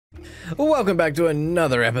Welcome back to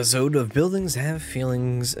another episode of Buildings Have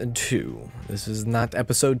Feelings 2. This is not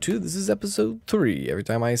episode 2, this is episode 3. Every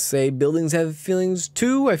time I say Buildings Have Feelings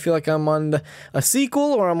 2, I feel like I'm on a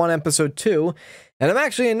sequel or I'm on episode 2, and I'm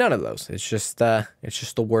actually in none of those. It's just the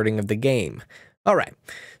wording of the game. All right.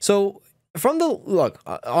 So from the look,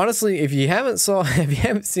 honestly, if you haven't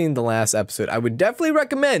seen the last episode, I would definitely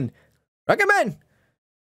recommend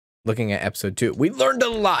looking at episode 2. We learned a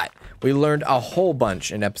lot. We learned a whole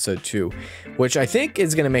bunch in episode 2, which I think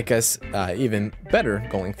is going to make us even better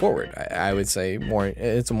going forward. I would say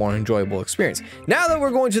it's a more enjoyable experience. Now that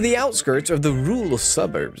we're going to the outskirts of the rural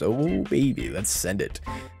suburbs, oh baby, let's send it.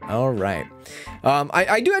 All right.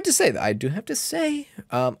 I do have to say,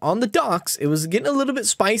 on the docks, it was getting a little bit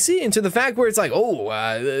spicy into the fact where it's like,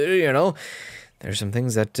 you know, there's some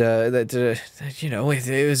things that you know, it's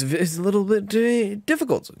a little bit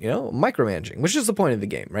difficult, you know, micromanaging, which is the point of the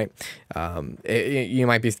game, right? You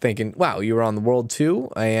might be thinking, wow, you were on the World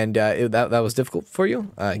 2 and that was difficult for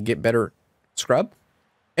you. Get better scrub.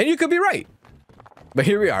 And you could be right. But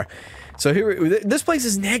here we are. So this place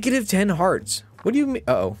is negative 10 hearts. What do you mean?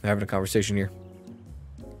 Uh-oh, they're having a conversation here.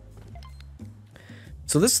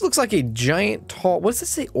 So this looks like a giant tall, what does this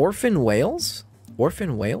say? Orphan whales?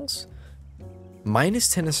 Orphan whales? Minus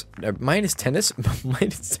 10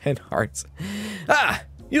 hearts. Ah,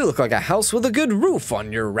 you look like a house with a good roof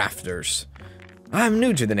on your rafters. I'm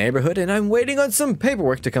new to the neighborhood and I'm waiting on some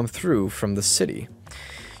paperwork to come through from the city.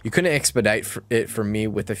 You couldn't expedite it for me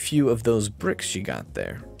with a few of those bricks you got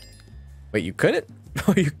there. Wait, you couldn't?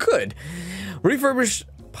 Oh, you could. Refurbish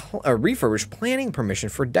planning permission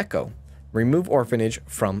for Deco. Remove orphanage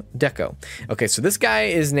from Deco. Okay, so this guy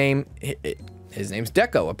is named... His name's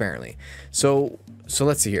Deco, apparently. So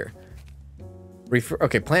let's see here.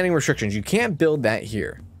 Okay, planning restrictions. You can't build that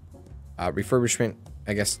here. Refurbishment,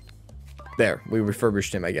 I guess. There, we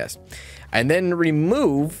refurbished him, I guess. And then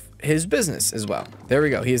remove his business as well. There we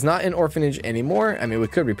go. He is not an orphanage anymore. I mean, we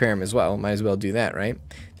could repair him as well. Might as well do that, right?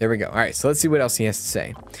 There we go. All right, so let's see what else he has to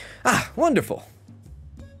say. Ah, wonderful.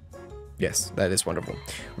 Yes, that is wonderful.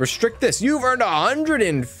 Restrict this. You've earned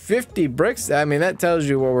 150 bricks. I mean, that tells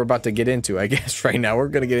you what we're about to get into, I guess, right now. We're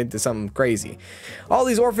going to get into something crazy. All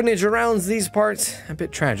these orphanage around these parts, a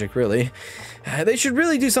bit tragic, really. They should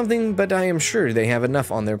really do something, but I am sure they have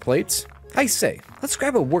enough on their plates. I say, let's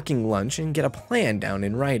grab a working lunch and get a plan down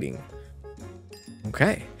in writing.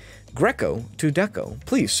 Okay. Greco to Deco.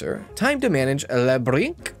 Please, sir. Time to manage Le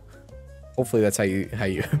Brink. Hopefully that's how you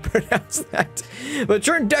pronounce that. But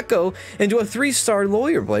turn Deco into a 3-star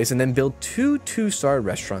lawyer place and then build 2 2-star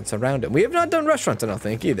restaurants around it. We have not done restaurants, I don't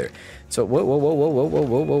think, either. So,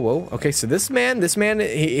 whoa. Okay, so this man,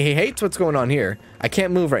 he hates what's going on here. I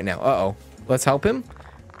can't move right now. Uh-oh. Let's help him.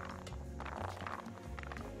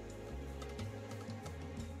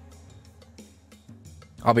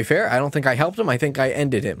 I'll be fair, I don't think I helped him. I think I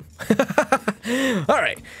ended him. All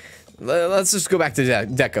right. Let's just go back to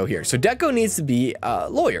Deco here. So Deco needs to be a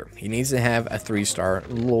lawyer. He needs to have a 3-star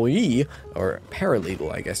lawyer, or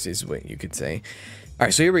paralegal, I guess is what you could say. All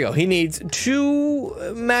right, so here we go. He needs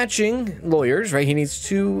 2 matching lawyers, right? He needs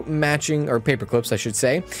 2 matching, or paper clips, I should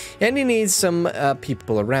say. And he needs some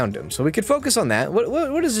people around him. So we could focus on that.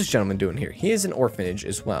 What is this gentleman doing here? He is an orphanage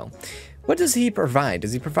as well. What does he provide?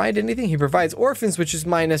 Does he provide anything? He provides orphans, which is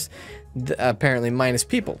apparently minus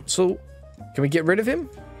people. So can we get rid of him?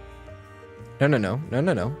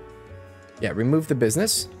 No. Yeah, remove the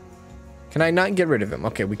business. Can I not get rid of him?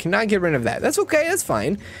 Okay, we cannot get rid of that. That's okay, that's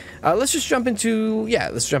fine. Let's just jump into,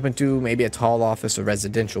 maybe a tall office, a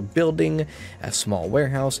residential building, a small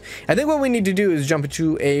warehouse. I think what we need to do is jump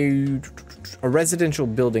into a residential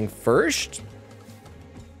building first.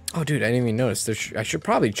 Oh, dude, I didn't even notice. I should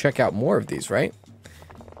probably check out more of these, right?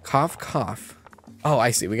 Cough, cough. Oh,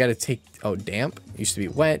 I see. We got to take, damp. Used to be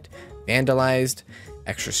wet, vandalized,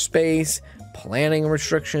 extra space, planning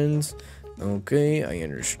restrictions. Okay, I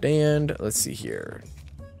understand. Let's see here.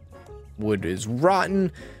 Wood is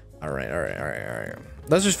rotten. All right.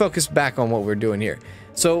 Let's just focus back on what we're doing here.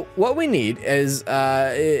 So what we need is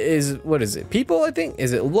what is it? People, I think.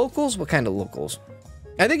 Is it locals? What kind of locals?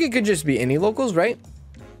 I think it could just be any locals, right?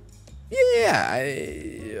 Yeah,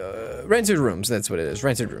 rented rooms. That's what it is.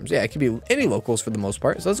 Rented rooms. Yeah, it could be any locals for the most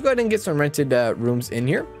part. So let's go ahead and get some rented rooms in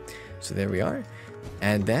here. So there we are.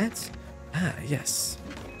 And that, yes.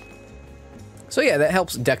 So yeah, that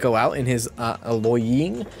helps Deco out in his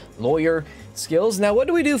lawyer skills. Now, what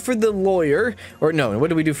do we do for the lawyer? Or no, what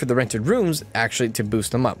do we do for the rented rooms actually to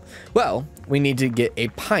boost them up? Well, we need to get a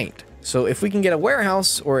pint. So if we can get a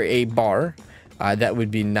warehouse or a bar, that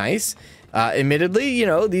would be nice. Admittedly, you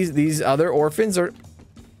know, these other orphans are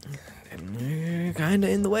they're kind of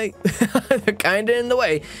in the way. They're kind of in the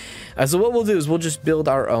way. So what we'll do is we'll just build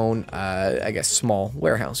our own, I guess, small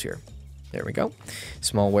warehouse here. There we go.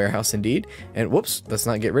 Small warehouse indeed. And whoops, let's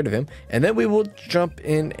not get rid of him. And then we will jump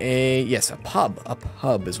in a, yes, a pub. A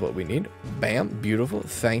pub is what we need. Bam, beautiful,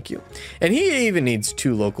 thank you. And he even needs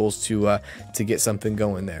 2 locals to get something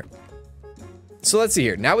going there. So let's see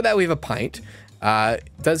here. Now that we have a pint,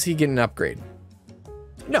 does he get an upgrade?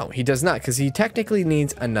 No, he does not, because he technically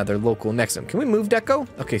needs another local next to him. Can we move Deco?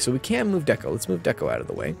 Okay, so we can move Deco. Let's move Deco out of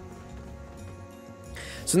the way.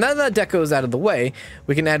 So now that Deco is out of the way,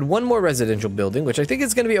 we can add 1 more residential building, which I think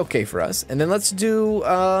is going to be okay for us. And then let's do,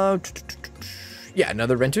 yeah,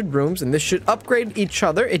 another rented rooms. And this should upgrade each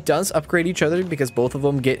other. It does upgrade each other because both of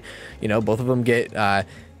them get, you know, both of them get,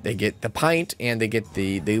 they get the pint and they get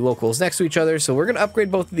the locals next to each other. So we're going to upgrade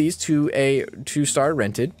both of these to a 2-star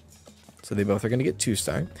rented. So they both are going to get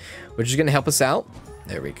 2-star, which is going to help us out.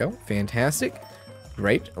 There we go. Fantastic.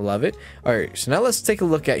 Great, love it. All right, so now let's take a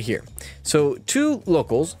look at here. So 2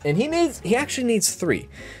 locals, and he actually needs 3.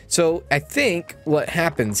 So I think what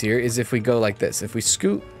happens here is if we go like this, if we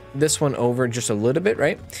scoot this one over just a little bit,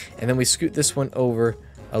 right? And then we scoot this one over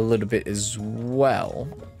a little bit as well.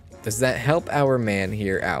 Does that help our man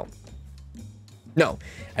here out? No,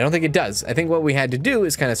 I don't think it does. I think what we had to do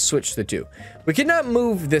is kind of switch the 2. We cannot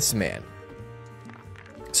move this man.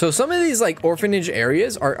 So some of these like orphanage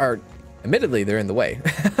areas are admittedly, they're in the way.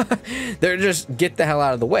 They're just get the hell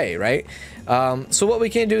out of the way, right? So what we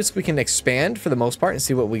can do is we can expand for the most part and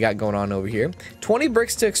see what we got going on over here. 20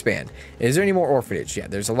 bricks to expand. Is there any more orphanage? Yeah,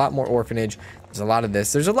 there's a lot more orphanage. There's a lot of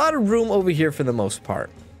this. There's a lot of room over here for the most part.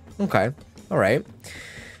 Okay, all right.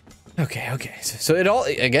 Okay. So it all,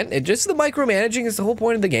 again, it just the micromanaging is the whole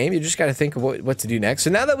point of the game. You just got to think of what to do next. So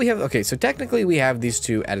now that we have, okay, so technically we have these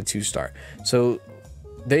 2 at a 2-star. So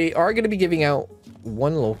they are going to be giving out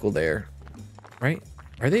 1 local there, right?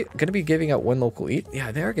 Are they going to be giving out 1 local each?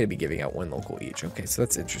 Yeah, they are going to be giving out 1 local each. Okay, so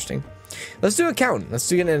that's interesting. Let's do accountant. Let's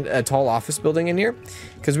do a tall office building in here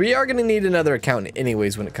because we are going to need another accountant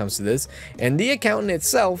anyways when it comes to this. And the accountant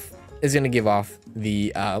itself is going to give off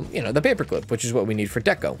the, you know, the paperclip, which is what we need for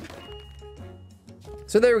Deco.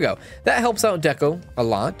 So there we go. That helps out Deco a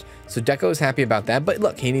lot. So Deco is happy about that. But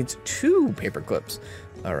look, he needs 2 paperclips.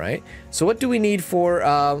 All right. So what do we need for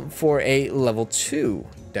a level 2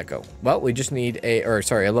 Deco? Well, we just need a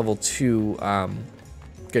level 2.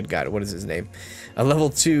 Good God, what is his name? A level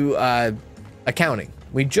 2 accounting.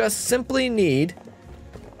 We just simply need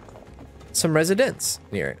some residents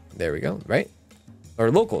near it. There we go. Right?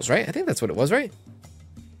 Or locals, right? I think that's what it was, right?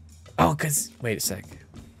 Oh, cause wait a sec.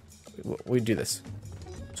 We do this.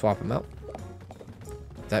 Swap them out.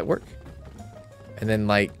 Does that work? And then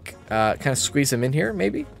like kind of squeeze him in here,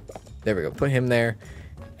 maybe. There we go. Put him there,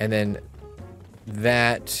 and then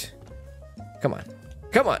that. Come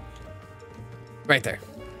on, right there.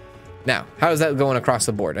 Now, how is that going across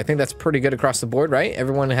the board? I think that's pretty good across the board, right?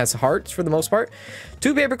 Everyone has hearts for the most part.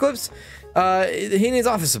 2 paper clips. He needs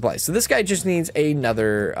office supplies. So this guy just needs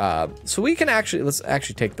another. So we can actually, let's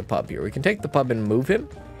actually take the pub here. We can take the pub and move him.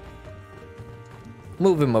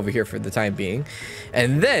 Move him over here for the time being.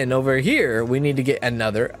 And then over here, we need to get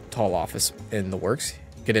another tall office in the works.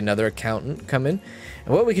 Get another accountant come in.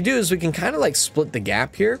 And what we can do is we can kind of like split the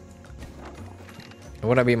gap here. And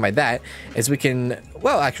what I mean by that is we can,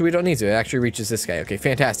 well, actually we don't need to. It actually reaches this guy. Okay,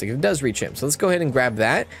 fantastic. It does reach him. So let's go ahead and grab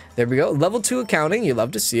that. There we go. Level 2 accounting. You love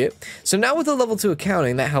to see it. So now with the level 2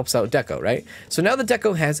 accounting, that helps out Deco, right? So now the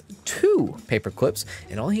Deco has 2 paper clips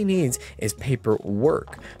and all he needs is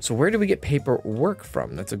paperwork. So where do we get paperwork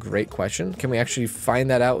from? That's a great question. Can we actually find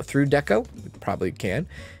that out through Deco? We probably can.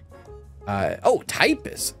 Oh,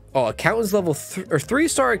 typist. Oh, accountant's level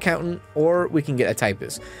 3-star accountant, or we can get a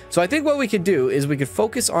typist. So I think what we could do is we could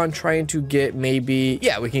focus on trying to get maybe,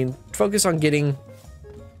 yeah, we can focus on getting,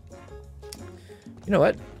 you know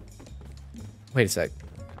what? Wait a sec.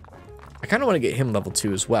 I kind of want to get him level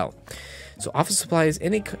 2 as well. So office supplies,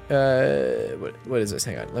 any, what is this?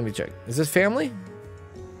 Hang on, let me check. Is this family?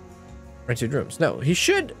 Rented rooms. No,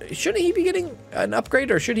 shouldn't he be getting an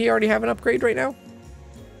upgrade, or should he already have an upgrade right now?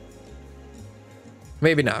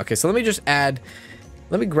 Maybe not. Okay, so let me just add,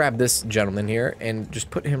 let me grab this gentleman here and just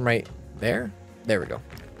put him right there. There we go.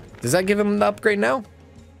 Does that give him the upgrade now?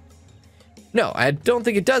 No, I don't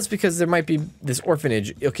think it does because there might be this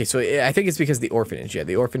orphanage. Okay, so I think it's because the orphanage. Yeah,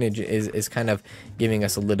 the orphanage is kind of giving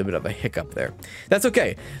us a little bit of a hiccup there. That's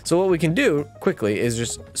okay. So what we can do quickly is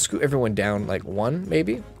just scoot everyone down like 1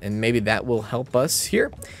 maybe, and maybe that will help us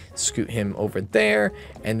here. Scoot him over there,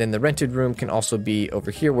 and then the rented room can also be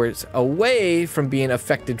over here where it's away from being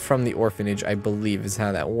affected from the orphanage, I believe is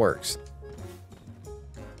how that works.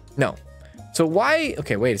 No. So why,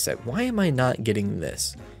 okay, wait a sec. Why am I not getting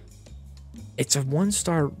this? It's a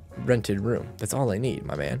 1-star rented room. That's all I need,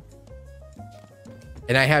 my man.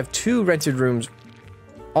 And I have 2 rented rooms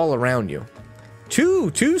all around you.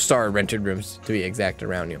 2-star rented rooms, to be exact,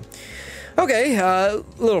 around you. Okay, a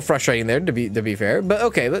little frustrating there, to be fair. But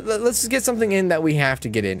okay, let's get something in that we have to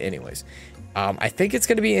get in anyways. I think it's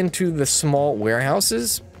going to be into the small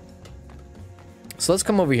warehouses. So let's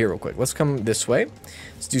come over here real quick. Let's come this way.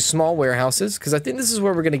 Let's do small warehouses, because I think this is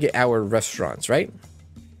where we're going to get our restaurants, right?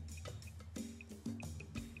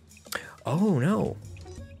 Oh, no.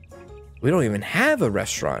 We don't even have a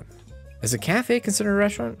restaurant. Is a cafe considered a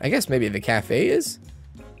restaurant? I guess maybe the cafe is.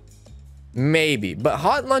 Maybe. But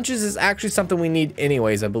hot lunches is actually something we need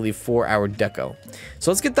anyways, I believe, for our deco.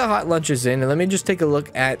 So let's get the hot lunches in. And let me just take a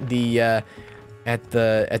look at the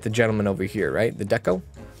gentleman over here, right? The deco.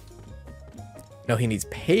 No, he needs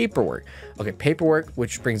paperwork. Okay, paperwork,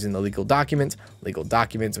 which brings in the legal documents. Legal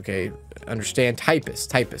documents, okay. Understand.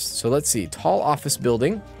 Typist. So let's see. Tall office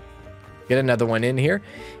building. Get another one in here.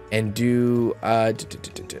 And do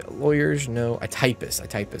lawyers, no, a typist,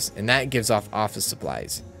 and that gives off office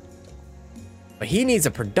supplies. But he needs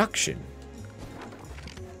a production.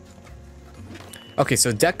 Okay,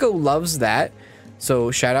 so Deco loves that.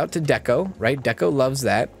 So shout out to Deco, right? Deco loves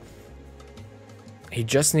that. He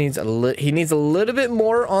just needs a little bit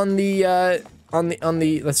more on the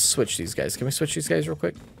let's switch these guys. Can we switch these guys real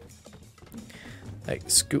quick? Like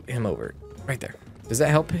scoot him over right there. Does that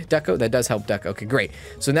help Deco? That does help Deco. Okay, great.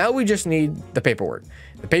 So now we just need the paperwork.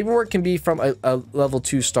 The paperwork can be from a level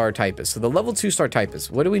 2-star typist. So the level 2-star typist,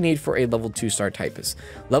 what do we need for a level 2-star typist?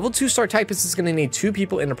 Level 2-star typist is going to need 2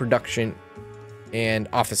 people in a production and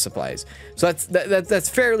office supplies. So that's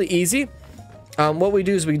fairly easy. What we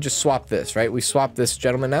do is we just swap this, right? We swap this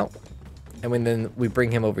gentleman out, and then we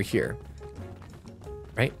bring him over here,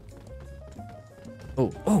 right?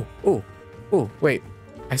 Oh, wait.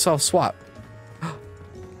 I saw a swap.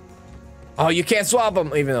 Oh, you can't swap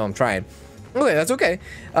them, even though I'm trying. Okay, that's okay.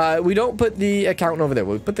 We don't put the accountant over there.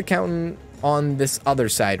 We put the accountant on this other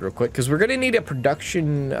side real quick, because we're going to need a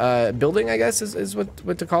production building, I guess, is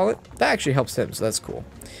what to call it. That actually helps him, so that's cool.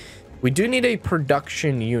 We do need a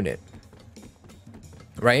production unit,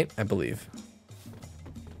 right? I believe.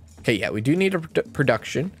 Okay, yeah, we do need a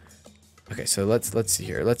production. Okay, so let's see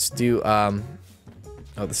here. Let's do oh,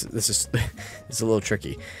 this is this is a little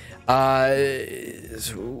tricky.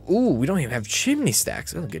 Ooh, we don't even have chimney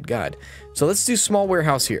stacks. Oh, good God. So let's do small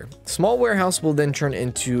warehouse here. Small warehouse will then turn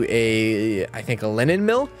into I think a linen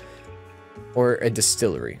mill or a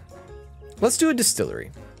distillery. Let's do a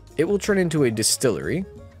distillery. It will turn into a distillery.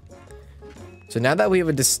 So now that we have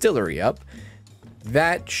a distillery up,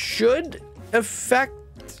 that should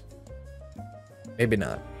affect, maybe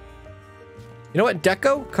not. You know what,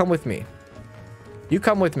 Deco, come with me. You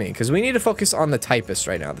come with me, because we need to focus on the typist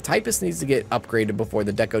right now. The typist needs to get upgraded before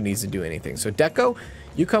the Deco needs to do anything. So Deco,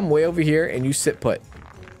 you come way over here and you sit put.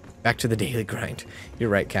 Back to the daily grind. You're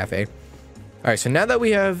right, Cafe. All right, so now that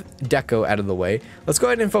we have Deco out of the way, let's go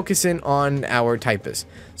ahead and focus in on our typist.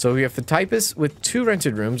 So we have the typist with 2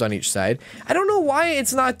 rented rooms on each side. I don't know why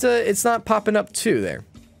it's not popping up 2 there.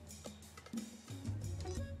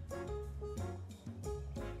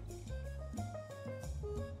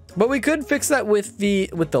 But we could fix that with the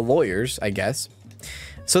lawyers, I guess.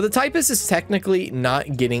 So the typist is technically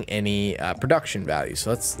not getting any production value.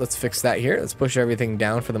 So let's fix that here. Let's push everything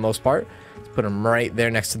down for the most part. Let's put him right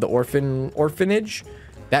there next to the orphanage.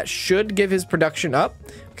 That should give his production up.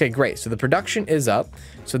 Okay, great. So the production is up.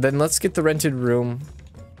 So then let's get the rented room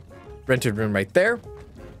right there.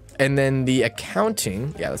 And then the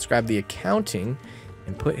accounting. Yeah, let's grab the accounting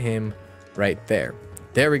and put him right there.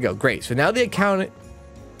 There we go. Great. So now the accountant.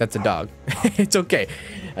 That's a dog. It's okay.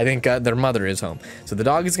 I think their mother is home. So the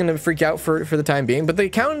dog is going to freak out for the time being. But the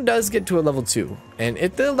accountant does get to a level 2. And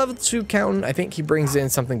if the level 2 accountant, I think he brings in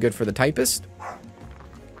something good for the typist.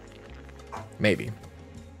 Maybe.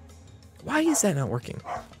 Why is that not working?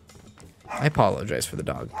 I apologize for the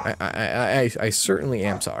dog. I certainly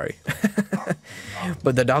am sorry.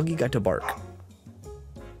 But the doggy got to bark.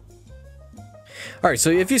 All right, so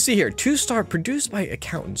if you see here, 2-star produced by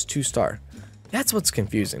accountants, 2-star. That's what's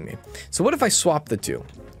confusing me. So what if I swap the 2?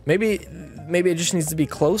 Maybe it just needs to be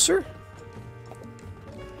closer?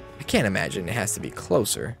 I can't imagine it has to be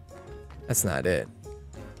closer. That's not it.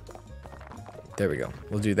 There we go.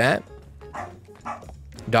 We'll do that.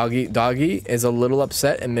 Doggy is a little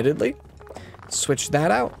upset, admittedly. Switch that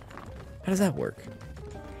out. How does that work?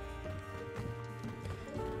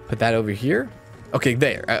 Put that over here. Okay,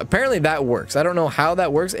 there. Apparently that works. I don't know how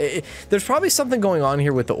that works. There's probably something going on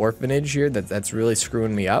here with the orphanage here that's really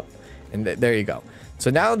screwing me up. And there you go. So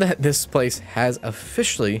now that this place has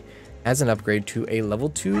officially has an upgrade to a level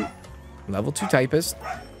 2 typist.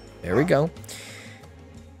 There we go.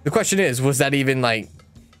 The question is, was that even like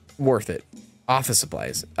worth it? Office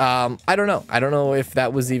supplies. I don't know. I don't know if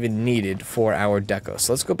that was even needed for our deco.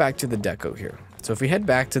 So let's go back to the deco here. So if we head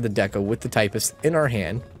back to the deco with the typist in our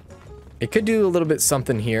hand, it could do a little bit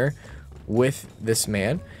something here with this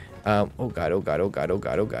man. Oh god, oh god, oh god, oh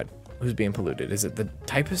god, oh god. Who's being polluted? Is it the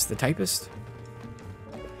typist? The typist?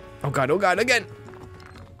 Oh god, again!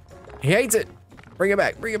 He hates it! Bring it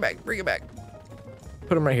back, bring it back, bring it back.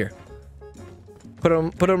 Put him right here. Put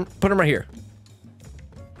him right here.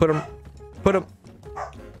 Put him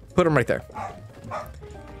right there.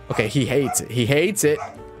 Okay, he hates it. He hates it.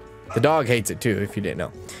 The dog hates it too, if you didn't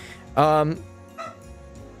know. I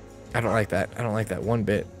don't like that. I don't like that one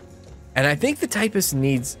bit. And I think the typist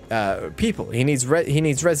needs people. He needs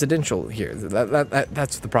residential here.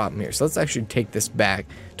 That's the problem here. So let's actually take this back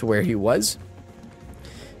to where he was.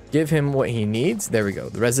 Give him what he needs. There we go.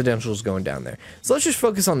 The residential is going down there. So let's just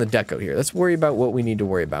focus on the deco here. Let's worry about what we need to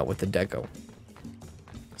worry about with the deco.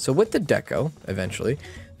 So with the deco, eventually,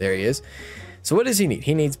 there he is. So what does he need?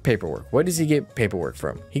 He needs paperwork. What does he get paperwork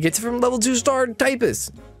from? He gets it from level 2-star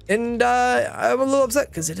typist. And I'm a little upset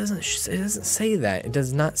because it doesn't say that. It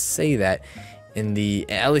does not say that in the,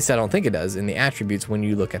 at least I don't think it does, in the attributes when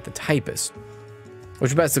you look at the typist.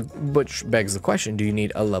 Which begs the question, do you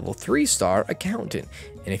need a level 3-star accountant?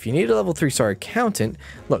 And if you need a level 3-star accountant,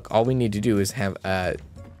 look, all we need to do is have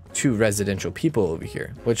 2 residential people over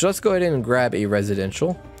here. Which, let's go ahead and grab a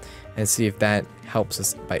residential and see if that helps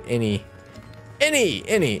us by any,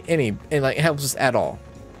 like helps us at all.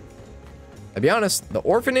 I'll be honest, the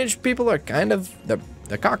orphanage people are kind of,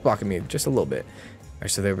 they're cock-blocking me just a little bit. All right,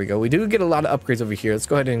 so there we go. We do get a lot of upgrades over here. Let's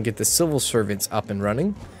go ahead and get the civil servants up and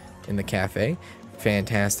running in the cafe.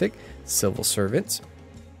 Fantastic. Civil servants.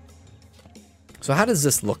 So how does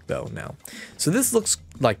this look though now? So this looks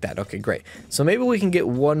like that. Okay, great. So maybe we can get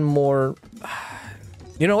one more.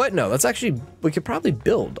 You know what? No, let's actually, we could probably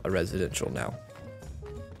build a residential now.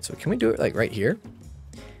 So can we do it like right here?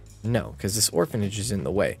 No, because this orphanage is in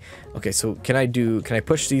the way. Okay, so can I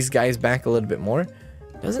push these guys back a little bit more?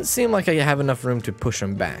 Doesn't seem like I have enough room to push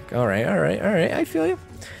them back. All right, I feel you.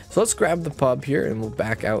 So let's grab the pub here and we'll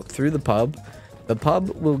back out through the pub. The pub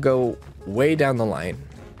will go way down the line.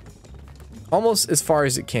 Almost as far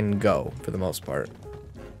as it can go for the most part.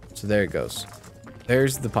 So there it goes.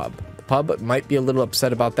 There's the pub. The pub might be a little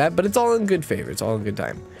upset about that, but it's all in good favor. It's all in good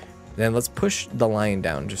time. Then let's push the line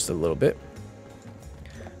down just a little bit.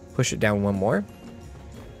 Push it down one more. And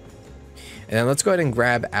then let's go ahead and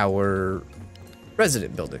grab our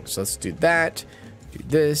resident building. So let's do that. Do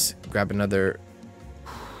this. Grab another.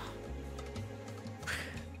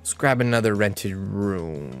 Let's grab another rented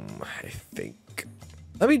room, I think.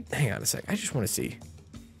 Let me hang on a sec. I just want to see.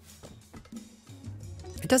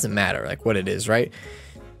 It doesn't matter like what it is, right?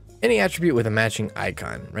 Any attribute with a matching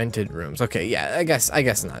icon. Rented rooms. Okay, yeah, I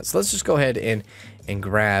guess not. So let's just go ahead and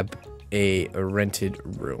grab a rented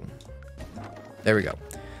room. There we go.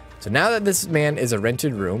 So now that this man is a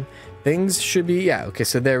rented room, things should be, yeah, okay,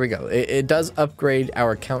 so there we go. It does upgrade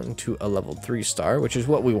our accountant to a level 3-star, which is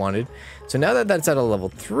what we wanted. So now that that's at a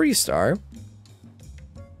level 3-star.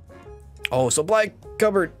 Oh, supply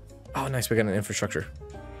cupboard. Oh, nice, we got an infrastructure.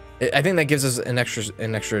 I think that gives us an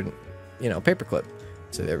extra, you know, paperclip.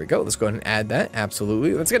 So there we go. Let's go ahead and add that.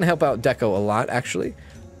 Absolutely. That's going to help out Deco a lot, actually.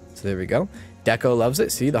 So there we go. Deco loves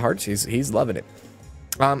it. See the hearts? He's loving it.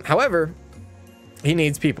 However, he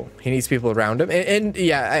needs people. He needs people around him. And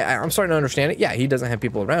yeah, I'm starting to understand it. Yeah, he doesn't have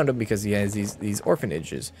people around him because he has these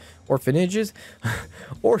orphanages. Orphanage,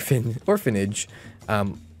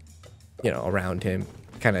 you know, around him,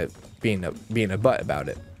 kind of being a butt about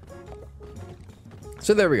it.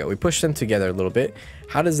 So there we go. We push them together a little bit.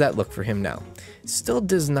 How does that look for him now? Still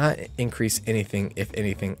does not increase anything, if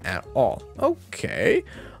anything at all. Okay.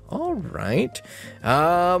 All right.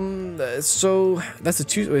 So that's a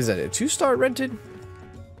what is that? A 2-star rented?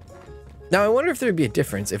 Now I wonder if there'd be a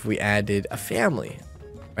difference if we added a family,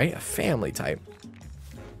 right? A family type.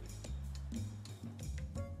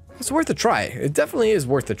 It's worth a try. It definitely is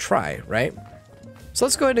worth a try, right? So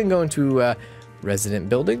let's go ahead and go into resident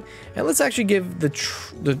building, and let's actually give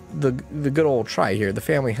the good old try here, the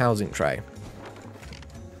family housing try.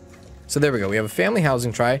 So there we go. We have a family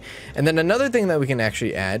housing try, and then another thing that we can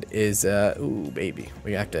actually add is ooh baby,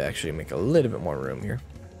 we have to actually make a little bit more room here.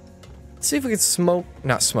 Let's see if we can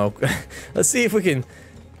not smoke. Let's see if we can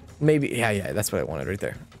maybe, yeah, that's what I wanted right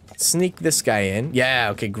there. Sneak this guy in. Yeah,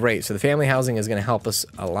 okay, great. So the family housing is going to help us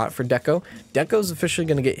a lot for Deco. Deco's officially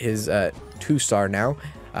going to get his 2-star now.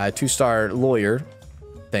 2-star lawyer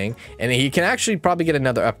thing. And he can actually probably get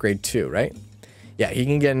another upgrade too, right? Yeah, he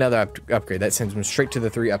can get another upgrade. That sends him straight to the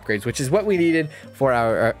 3 upgrades, which is what we needed for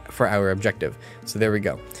our objective. So there we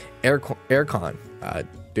go. Aircon.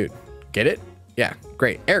 Dude, get it? Yeah,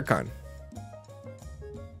 great. Aircon.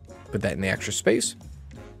 Put that in the extra space.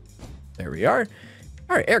 There we are.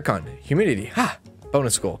 All right, aircon. Humidity. Ha!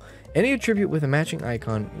 Bonus goal. Any attribute with a matching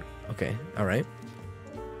icon. Okay, all right.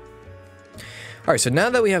 All right, so now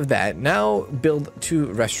that we have that, now build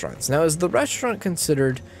 2 restaurants. Now, is the restaurant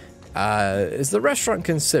considered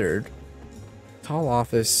tall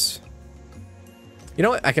office? You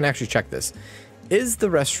know what? I can actually check this. Is the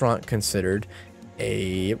restaurant considered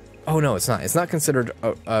a... Oh, no, it's not. It's not considered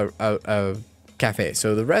a cafe.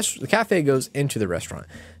 So the cafe goes into the restaurant.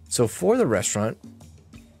 So for the restaurant...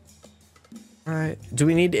 All right. Do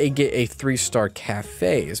we need to get a 3-star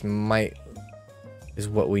cafe is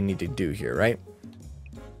what we need to do here, right?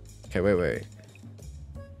 Okay, wait.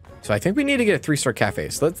 So I think we need to get a 3-star cafe.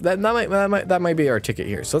 So that might be our ticket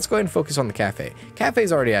here. So let's go ahead and focus on the cafe.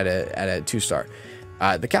 Cafe's already at a 2-star.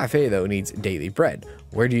 The cafe though needs daily bread.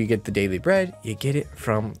 Where do you get the daily bread? You get it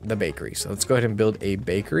from the bakery. So let's go ahead and build a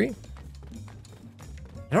bakery.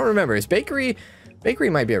 I don't remember. Is bakery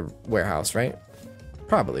might be a warehouse, right?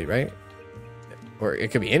 Probably, right? Or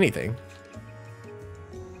it could be anything.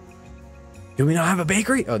 Do we not have a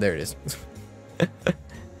bakery? Oh, there it is.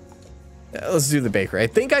 Let's do the bakery. I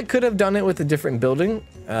think I could have done it with a different building,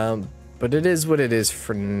 but it is what it is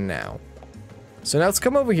for now. So now let's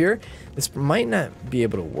come over here. This might not be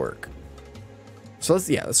able to work. So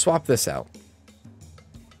let's swap this out.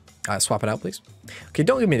 Swap it out, please. Okay,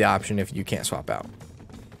 don't give me the option if you can't swap out.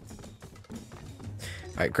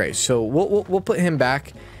 All right, great. So we'll put him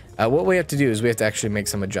back. What we have to do is we have to actually make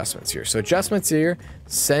some adjustments here. So adjustments here.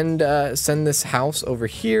 Send this house over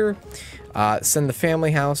here. Send the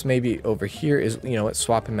family house maybe over here. Is, you know what?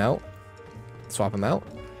 Swap him out. Swap him out.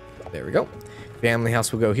 There we go. Family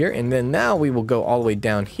house will go here, and then now we will go all the way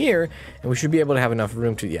down here, and we should be able to have enough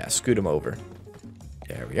room to scoot him over.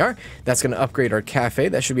 There we are. That's going to upgrade our cafe.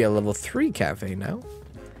 That should be a level 3 cafe now.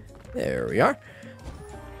 There we are.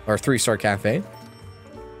 Our 3-star cafe.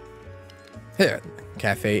 There.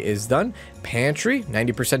 Cafe is done. Pantry.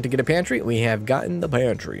 90% to get a pantry. We have gotten the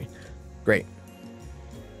pantry. Great.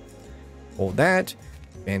 Hold that.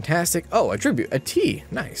 Fantastic. Oh, attribute. A tea.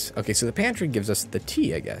 Nice. Okay, so the pantry gives us the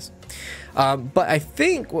tea, I guess. But I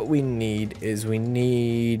think what we need is we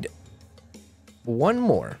need one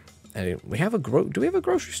more. And we have do we have a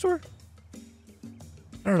grocery store?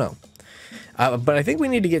 I don't know. But I think we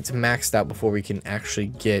need to get maxed out before we can actually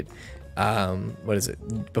get what is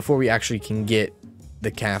it? Before we actually can get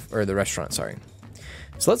the restaurant, sorry.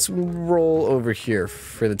 So let's roll over here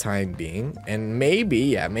for the time being, and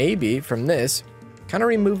maybe from this kind of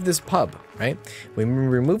remove this pub, right? We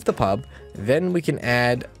remove the pub, then we can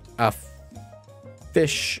add a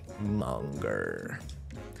fishmonger.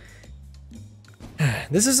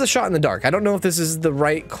 This is a shot in the dark. I don't know if this is the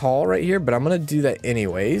right call right here, but I'm gonna do that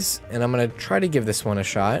anyways, and I'm gonna try to give this one a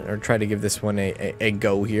shot, or try to give this one a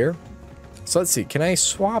go here. So let's see, can I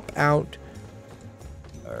swap out,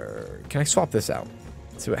 or can I swap this out?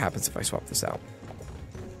 Let's see what happens if I swap this out.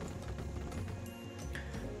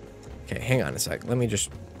 Okay, hang on a sec. Let me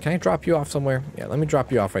just, can I drop you off somewhere? Yeah, let me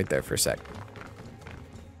drop you off right there for a sec.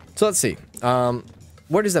 So let's see.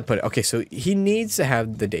 Where does that put it? Okay, so he needs to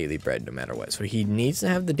have the daily bread no matter what. So he needs to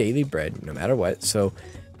have the daily bread no matter what. So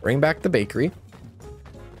bring back the bakery.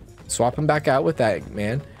 Swap him back out with that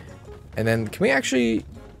man. And then can we actually...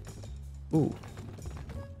 Ooh.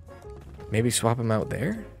 Maybe swap him out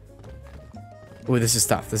there? Ooh, this is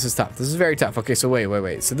tough. This is tough. This is very tough. Okay, so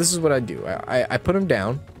wait. So this is what I do. I put him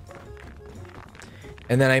down.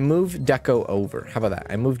 And then I move Deco over. How about that?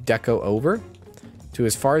 I move Deco over to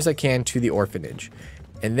as far as I can to the orphanage.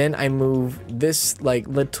 And then I move this like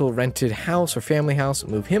little rented house or family house,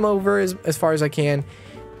 move him over as far as I can.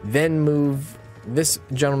 Then move this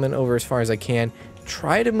gentleman over as far as I can.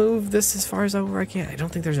 Try to move this as far as over I can. I don't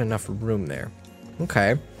think there's enough room there.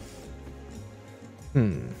 Okay.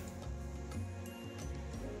 And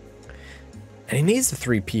he needs the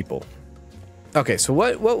 3 people. Okay, so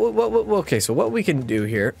what we can do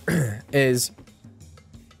here is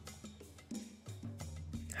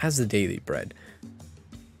has the daily bread.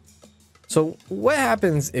 So what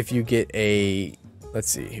happens if you get a, let's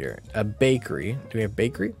see here, a bakery? Do we have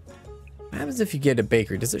bakery? What happens if you get a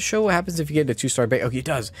bakery? Does it show what happens if you get a 2-star bakery? Okay, it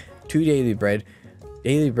does. 2 daily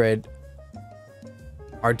bread,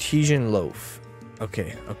 artesian loaf.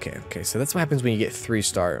 Okay. So that's what happens when you get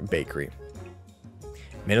 3-star bakery.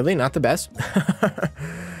 Admittedly, not the best.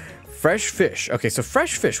 Fresh fish. Okay, so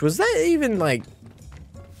fresh fish. Was that even like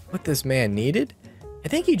what this man needed? I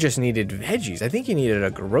think he just needed veggies. I think he needed a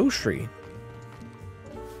grocery.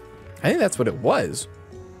 I think that's what it was.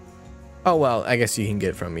 Oh, well, I guess you can get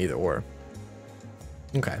it from either or.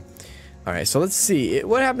 Okay. All right, so let's see.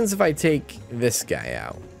 What happens if I take this guy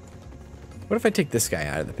out? What if I take this guy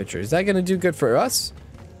out of the picture? Is that going to do good for us?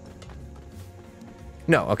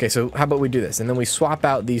 No. Okay, so how about we do this? And then we swap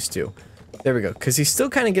out these two. There we go. Because he still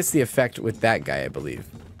kind of gets the effect with that guy, I believe.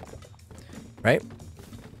 Right?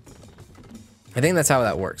 I think that's how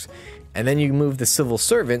that works. And then you move the civil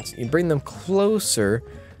servants. You bring them closer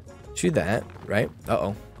to that, right?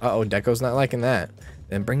 Uh-oh. Uh-oh, Deco's not liking that.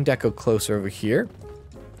 Then bring Deco closer over here.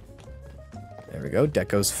 There we go.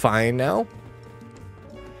 Deco's fine now.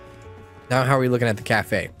 Now, how are we looking at the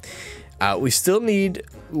cafe? We still need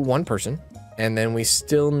one person. And then we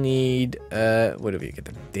still need, what do we get?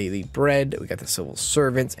 The daily bread. We got the civil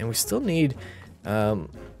servants. And we still need,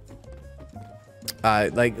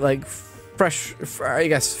 like fresh, I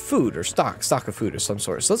guess, food or stock of food of some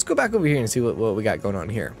sort. So let's go back over here and see what we got going on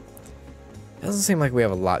here. It doesn't seem like we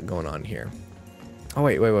have a lot going on here. Oh,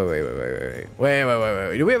 wait. Wait.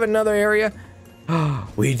 Do we have another area? Oh,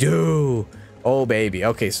 we do. Oh, baby.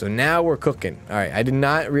 Okay, so now we're cooking. All right, I did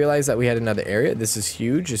not realize that we had another area. This is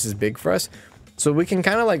huge. This is big for us. So we can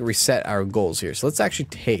kind of like reset our goals here. So let's actually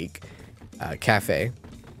take cafe. And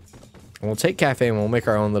we'll take cafe and we'll make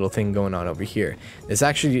our own little thing going on over here. This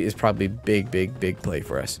actually is probably big play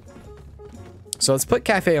for us. So let's put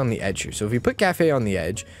cafe on the edge here. So if we put cafe on the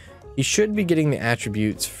edge, he should be getting the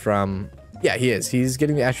attributes from... Yeah, he is. He's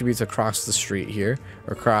getting the attributes across the street here,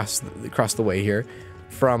 or across the way here,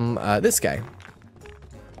 from this guy.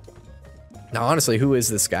 Now, honestly, who is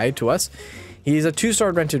this guy to us? He's a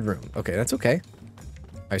 2-star rented room. Okay, that's okay.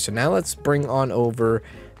 All right, so now let's bring on over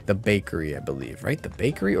the bakery, I believe, right? The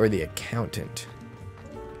bakery or the accountant?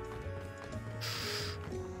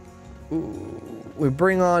 Ooh, we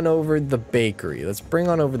bring on over the bakery. Let's bring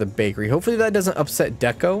on over the bakery. Hopefully that doesn't upset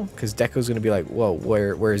Deco, because Deco's going to be like, whoa,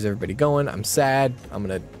 where is everybody going? I'm sad. I'm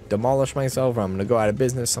going to demolish myself, or I'm going to go out of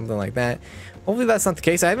business, something like that. Hopefully that's not the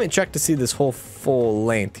case. I haven't checked to see this whole full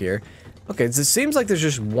length here. Okay, so it seems like there's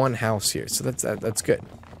just one house here, so that's good.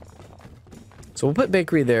 So we'll put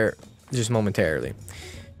bakery there just momentarily.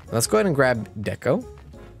 Let's go ahead and grab Deco.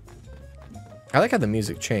 I like how the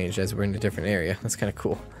music changed as we're in a different area. That's kind of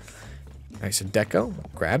cool. All right, so Deco,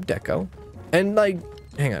 grab Deco. And like,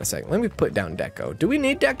 hang on a second. Let me put down Deco. Do we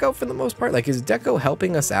need Deco for the most part? Like, is Deco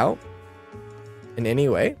helping us out in any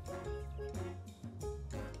way?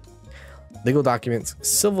 Legal documents,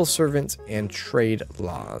 civil servants, and trade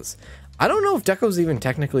laws. I don't know if Deco's even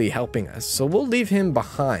technically helping us, so we'll leave him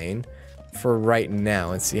behind for right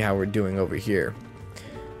now and see how we're doing over here.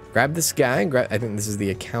 Grab this guy. I think this is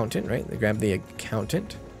the accountant, right? Grab the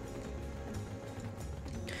accountant.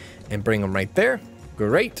 And bring them right there.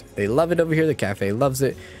 Great. They love it over here. The cafe loves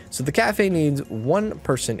it. So the cafe needs one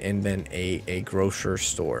person and then a grocer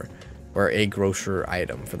store. Or a grocer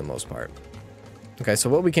item for the most part. Okay, so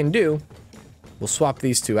what we can do, we'll swap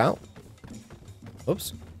these two out.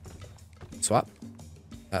 Oops. Swap.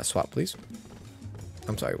 Swap, please.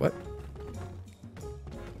 I'm sorry, what?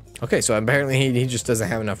 Okay, so apparently he just doesn't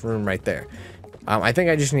have enough room right there. I think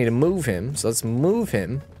I just need to move him. So let's move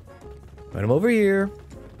him. Put him over here.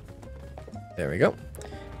 There we go.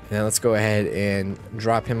 Now let's go ahead and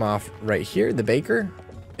drop him off right here, the baker.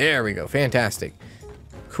 There we go. Fantastic.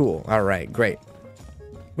 Cool. All right, great.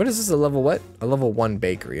 What is this, a level what? A level 1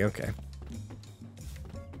 bakery. Okay.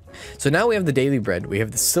 So now we have the daily bread. We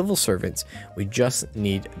have the civil servants. We just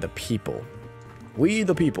need the people. We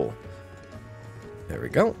the people. There we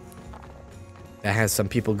go. That has some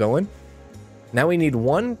people going. Now we need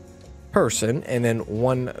one person and then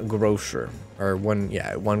one grocer. Or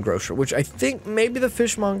one grocer, which I think maybe the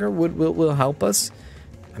fishmonger will help us.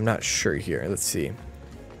 I'm not sure here. Let's see.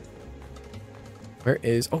 Where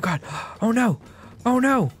is... Oh, God. Oh, no. Oh,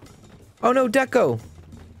 no. Oh, no, Deco.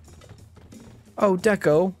 Oh,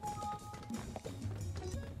 Deco.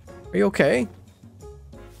 Are you okay?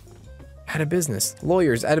 Out of business.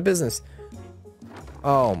 Lawyers, out of business.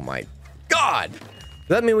 Oh, my God. Does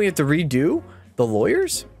that mean we have to redo the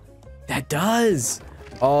lawyers? That does.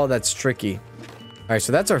 Oh, that's tricky. All right,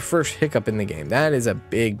 so that's our first hiccup in the game. That is a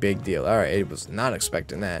big deal. All right, I was not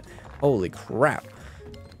expecting that. Holy crap.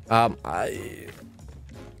 How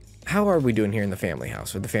are we doing here in the family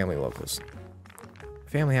house or the family locals?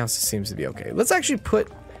 Family house seems to be okay. Let's actually put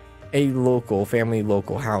a family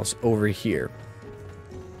local house over here.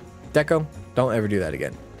 Deco, don't ever do that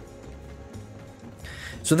again.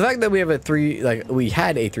 So the fact that we have we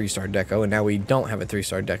had a 3-star deco and now we don't have a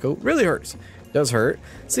 3-star deco really hurts. Does hurt.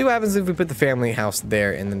 See what happens if we put the family house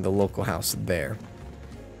there and then the local house there.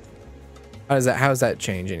 How does that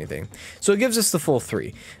change anything? So it gives us the full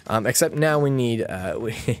 3. Except now we need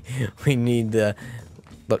we need the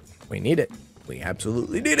look, we need it. We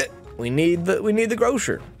absolutely need it. We need the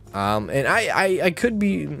grocer. And I could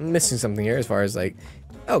be missing something here as far as like,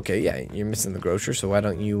 okay, yeah, you're missing the grocer, so why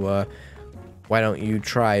don't you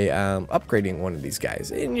try upgrading one of these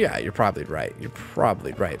guys? And yeah, you're probably right. You're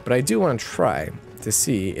probably right. But I do want to try to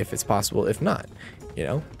see if it's possible. If not, you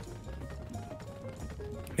know,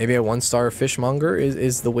 maybe a 1-star fishmonger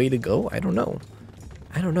is the way to go. I don't know.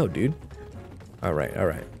 I don't know, dude. All right, all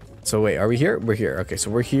right. So wait, are we here? We're here. Okay, so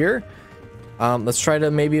we're here. Let's try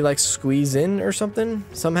to maybe like squeeze in or something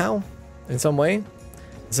somehow, in some way,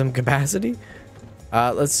 some capacity.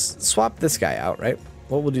 Let's swap this guy out, right?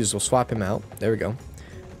 What we'll do is we'll swap him out. There we go.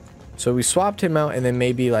 So we swapped him out and then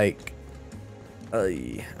maybe like,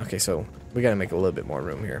 okay, so we gotta make a little bit more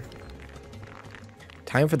room here.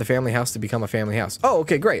 Time for the family house to become a family house. Oh,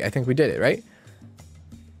 okay, great. I think we did it, right?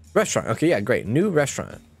 Restaurant. Okay, yeah, great. New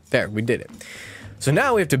restaurant. There, we did it. So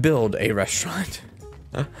now we have to build a restaurant,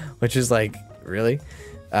 which is like, really?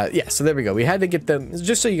 Yeah, so there we go. We had to get them,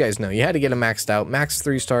 just so you guys know, you had to get them maxed out, max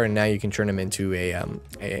 3-star, and now you can turn them into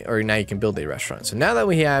or now you can build a restaurant. So now that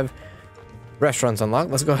we have restaurants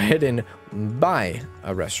unlocked, let's go ahead and buy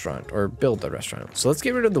a restaurant or build a restaurant. So let's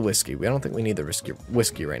get rid of the whiskey. I don't think we need the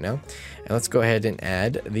whiskey right now. And let's go ahead and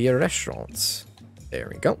add the restaurants. There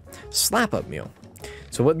we go. Slap up meal.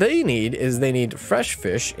 So what they need is they need fresh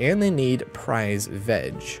fish and they need prize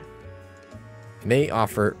veg. And they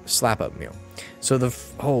offer slap up meal. So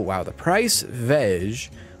oh wow, the price veg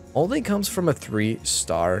only comes from a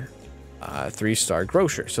 3-star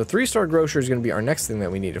grocer. So 3-star grocer is going to be our next thing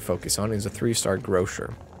that we need to focus on, is a 3-star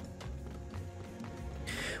grocer.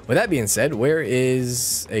 With that being said, where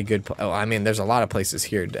is a good oh, I mean, there's a lot of places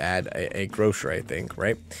here to add a grocer, I think,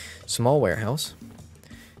 right? Small warehouse.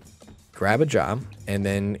 Grab a job and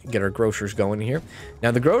then get our grocers going here.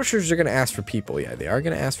 Now the grocers are going to ask for people. Yeah, they are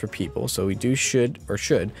going to ask for people. So we should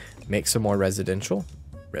make some more residential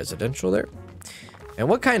there. And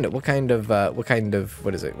what kind of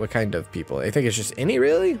people? I think it's just any,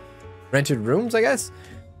 really? Rented rooms, I guess.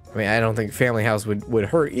 I mean, I don't think family house would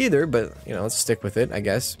hurt either, but you know, let's stick with it, I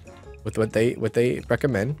guess, with what they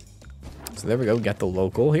recommend. So there we go. Got the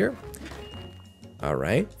local here. All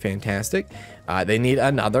right, fantastic. They need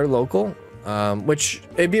another local, which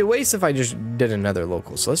it'd be a waste if I just did another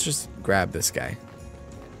local. So let's just grab this guy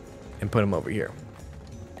and put him over here.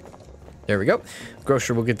 There we go.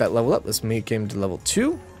 Grocer will get that level up. Let's make him to level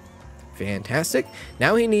 2. Fantastic.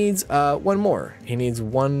 Now he needs one more. He needs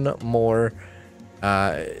one more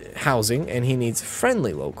housing, and he needs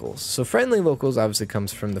friendly locals. So friendly locals obviously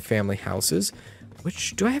comes from the family houses.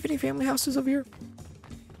 Which, do I have any family houses over here?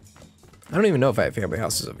 I don't even know if I have family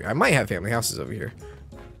houses over here. I might have family houses over here.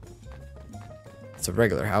 It's a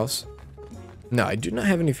regular house. No, I do not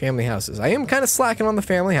have any family houses. I am kind of slacking on the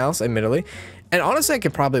family house, admittedly. And honestly, I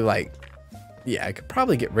could probably like, yeah, I could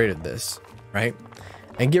probably get rid of this, right?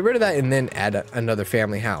 And get rid of that and then add another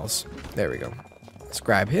family house. There we go. Let's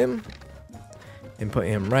grab him and put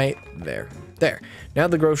him right there. There. Now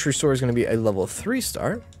the grocery store is going to be a level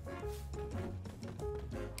 3-star.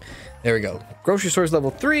 There we go. Grocery store is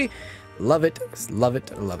level 3. Love it, love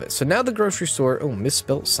it, love it. So now the grocery store, oh,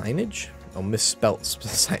 misspelt signage. Oh, misspelt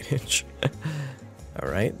signage. All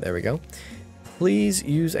right, there we go. Please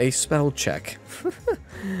use a spell check.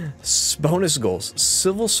 Bonus goals,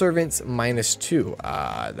 civil servants -2.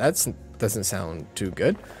 That doesn't sound too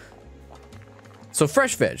good. So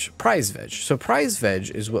fresh veg, prize veg. So prize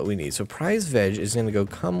veg is what we need. So prize veg is going to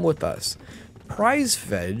come with us. Prize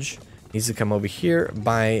veg needs to come over here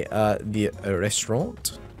by the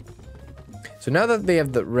restaurant. So now that they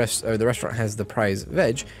have the restaurant has the prize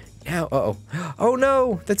veg, now, oh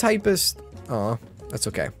no, the typist. Oh, that's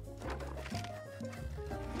okay.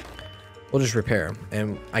 We'll just repair them,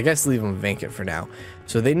 and I guess leave them vacant for now.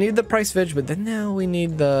 So they need the price veg, but then now we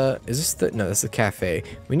need the, no, that's the cafe.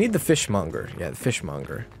 We need the fishmonger. Yeah, the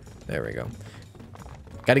fishmonger. There we go.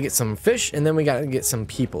 Got to get some fish, and then we got to get some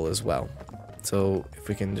people as well. So if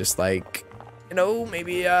we can just like, you know,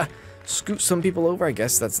 maybe scoot some people over. I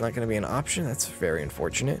guess that's not going to be an option. That's very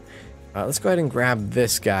unfortunate. Let's go ahead and grab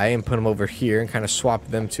this guy and put him over here and kind of swap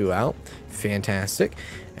them two out. Fantastic.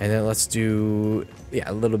 And then let's do, yeah,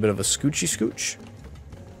 a little bit of a scoochy scooch.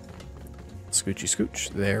 Scoochy scooch.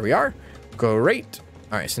 There we are. Great.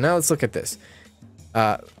 All right, so now let's look at this.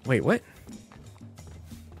 Wait, what?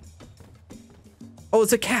 Oh,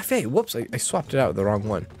 it's a cafe. Whoops, I swapped it out, the wrong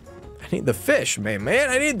one. I need the fish, man.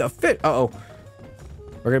 I need the fish. Uh-oh.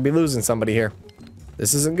 We're gonna be losing somebody here.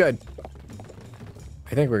 This isn't good.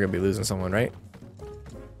 I think we're gonna be losing someone, right?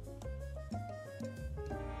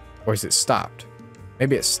 Or is it stopped?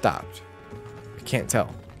 Maybe it stopped. I can't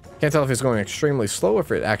tell. Can't tell if it's going extremely slow or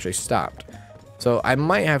if it actually stopped. So I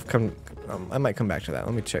might have I might come back to that.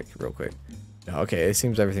 Let me check real quick. Okay, it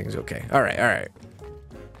seems everything's okay. All right, all right.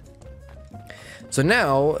 So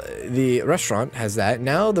now the restaurant has that.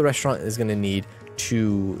 Now the restaurant is gonna need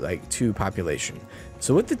two population.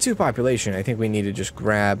 So with the 2 population, I think we need to just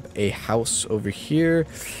grab a house over here.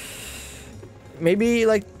 Maybe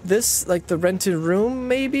like this, like the rented room,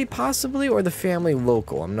 maybe, possibly, or the family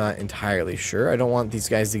local. I'm not entirely sure. I don't want these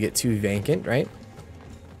guys to get too vacant, right?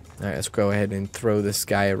 All right, let's go ahead and throw this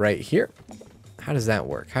guy right here. How does that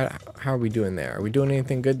work? How are we doing there? Are we doing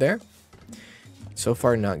anything good there? So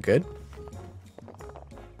far, not good.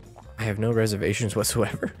 I have no reservations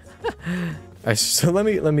whatsoever. All right, so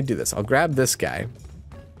let me do this. I'll grab this guy,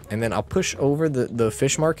 and then I'll push over the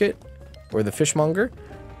fish market or the fishmonger.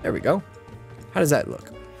 There we go. How does that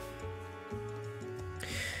look?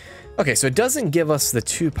 Okay, so it doesn't give us the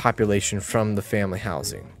 2 population from the family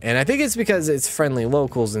housing. And I think it's because it's friendly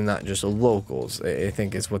locals and not just locals, I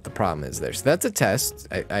think is what the problem is there. So that's a test,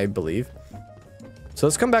 I believe. So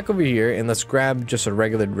let's come back over here and let's grab just a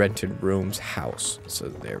regular rented rooms house. So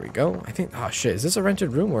there we go. I think, oh shit, is this a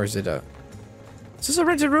rented room or is it a... Is this a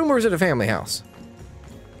rented room or is it a family house?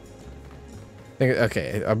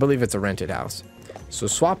 Okay, I believe it's a rented house. So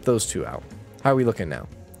swap those 2 out. How are we looking now?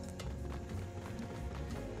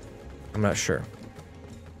 I'm not sure.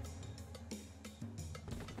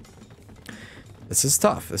 This is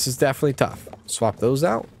tough. This is definitely tough. Swap those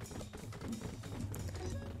out.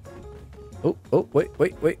 Oh, wait.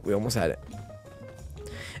 We almost had it.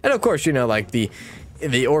 And of course, you know, like the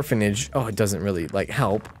orphanage. Oh, it doesn't really like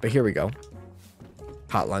help, but here we go.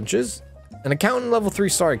 Hot lunches. An accountant level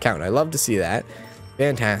 3-star accountant. I love to see that.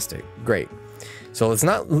 Fantastic. Great. So let's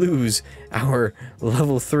not lose our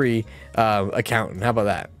level 3 accountant. How about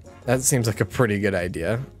that? That seems like a pretty good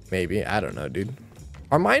idea. Maybe. I don't know, dude.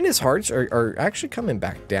 Our minus hearts are actually coming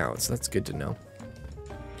back down, so that's good to know.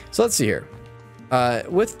 So let's see here.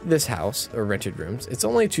 With this house, or rented rooms, it's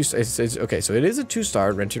only 2 stars. Okay, so it is a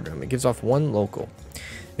 2-star rented room. It gives off 1 local.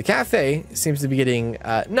 The cafe seems to be getting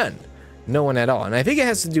none. No one at all. And I think it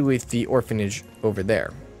has to do with the orphanage over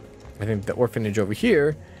there. I think the orphanage over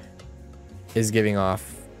here is giving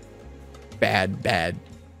off bad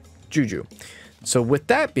juju. So with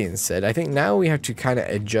that being said, I think now we have to kind of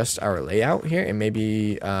adjust our layout here and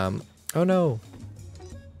maybe oh no,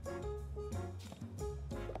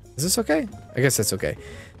 is this okay? I guess that's okay.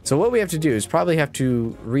 So what we have to do is probably have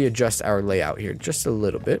to readjust our layout here just a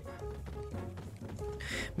little bit.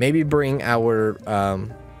 Maybe bring our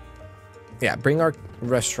bring our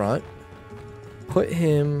restaurant, put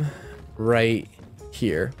him right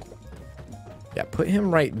here. Yeah, put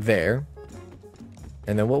him right there.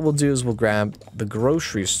 And then what we'll do is we'll grab the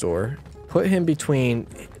grocery store, put him between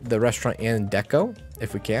the restaurant and Deco,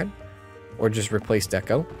 if we can, or just replace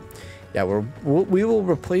Deco. Yeah, we will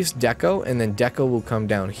replace Deco, and then Deco will come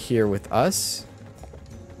down here with us.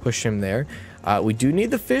 Push him there. We do need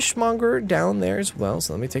the fishmonger down there as well,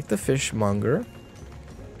 so let me take the fishmonger.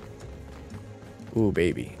 Ooh,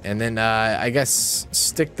 baby. And then I guess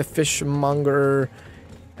stick the fishmonger,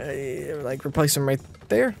 like replace him right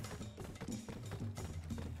there.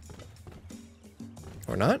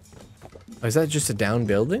 Or not? Oh, is that just a down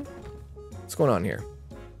building? What's going on here?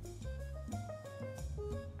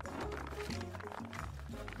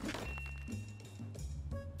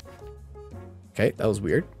 Okay, that was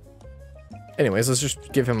weird. Anyways, let's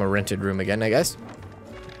just give him a rented room again, I guess.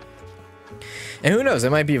 And who knows, it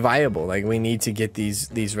might be viable. Like, we need to get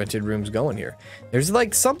these rented rooms going here. There's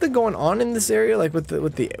like something going on in this area, like with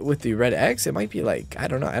the red X. It might be like, I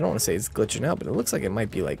don't know. I don't want to say it's glitching out, but it looks like it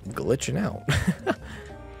might be like glitching out.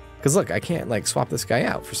 Because look, I can't like swap this guy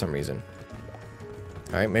out for some reason.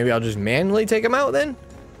 All right, maybe I'll just manually take him out then.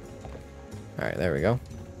 All right, there we go.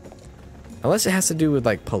 Unless it has to do with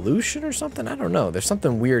like pollution or something. I don't know. There's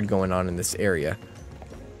something weird going on in this area.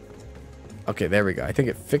 Okay, there we go. I think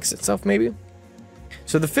it fixed itself maybe.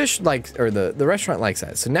 So the fish likes, or the restaurant likes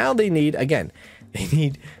that. So now they need, again, they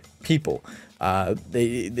need people.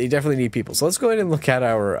 They definitely need people. So let's go ahead and look at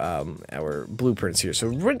our blueprints here. So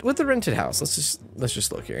with the rented house, let's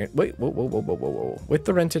just look here. Wait, whoa. With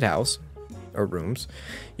the rented house or rooms,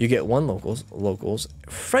 you get 1 locals,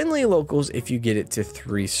 friendly locals if you get it to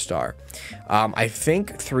 3-star. I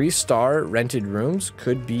think 3-star rented rooms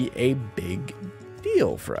could be a big deal.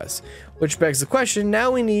 ideal for us. Which begs the question,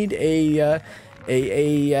 now we need what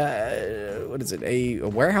is it? A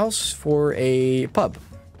warehouse for a pub.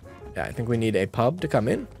 Yeah, I think we need a pub to come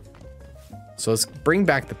in. So let's bring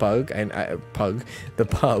back the pub.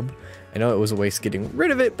 I know it was a waste getting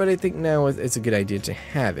rid of it, but I think now it's a good idea to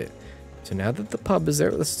have it. So now that the pub is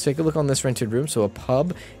there, let's take a look on this rented room. So a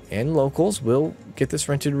pub and locals will get this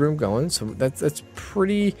rented room going. So that's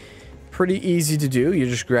pretty easy to do. You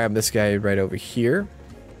just grab this guy right over here,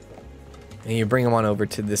 and you bring him on over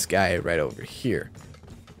to this guy right over here.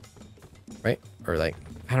 Right? Or like,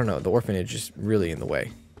 I don't know, the orphanage is really in the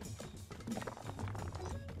way.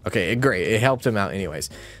 Okay, great. It helped him out anyways.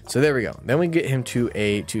 So there we go. Then we get him to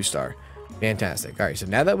a 2-star. Fantastic. All right, so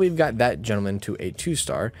now that we've got that gentleman to a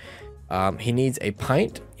 2-star, he needs a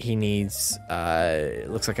pint. He needs, it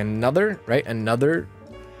looks like another, right? Another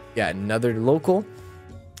local.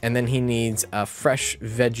 And then he needs fresh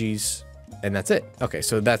veggies, and that's it. Okay,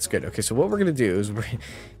 so that's good. Okay, so what we're going to do is we're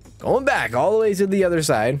going back all the way to the other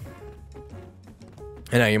side.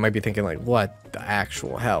 And now you might be thinking, like, what the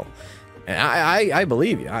actual hell? And I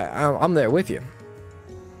believe you. I'm there with you.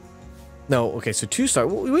 No, okay, so 2-star.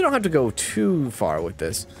 We don't have to go too far with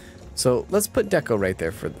this. So let's put Deco right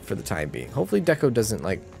there for the time being. Hopefully Deco doesn't,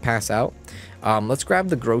 like, pass out. Let's grab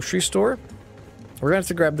the grocery store. We're going to have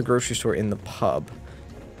to grab the grocery store in the pub,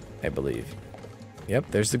 I believe.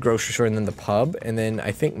 Yep, there's the grocery store and then the pub. And then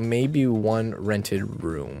I think maybe one rented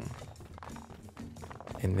room.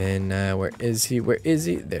 And then, where is he? Where is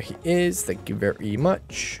he? There he is. Thank you very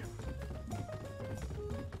much.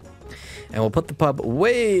 And we'll put the pub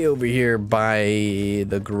way over here by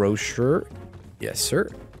the grocer. Yes, sir.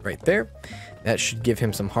 Right there. That should give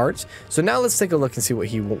him some hearts. So now let's take a look and see what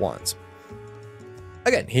he wants.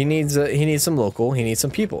 Again, he needs some local. He needs some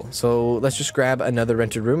people. So let's just grab another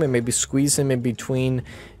rented room and maybe squeeze him in between.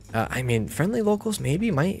 I mean, friendly locals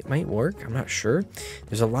maybe might work. I'm not sure.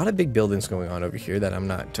 There's a lot of big buildings going on over here that I'm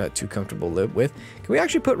not too comfortable with. Can we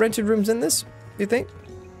actually put rented rooms in this, do you think?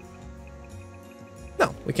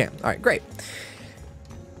 No, we can't. All right, great.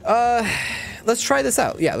 Let's try this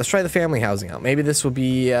out. Yeah, let's try the family housing out. Maybe this will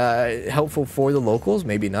be helpful for the locals.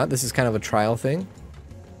 Maybe not. This is kind of a trial thing.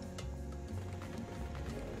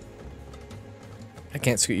 I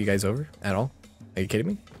can't scoot you guys over at all. Are you kidding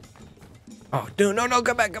me? Oh, dude, no,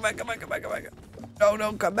 come back. No,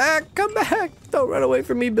 come back. Don't run away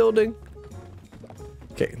from me, building.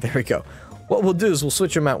 Okay, there we go. What we'll do is we'll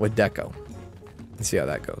switch them out with Deco. And see how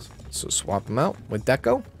that goes. So swap them out with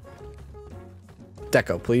Deco.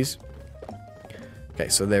 Deco, please. Okay,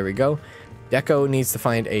 so there we go. Deco needs to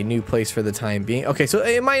find a new place for the time being. Okay, so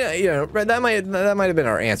it might, you know, that might have been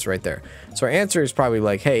our answer right there. So our answer is probably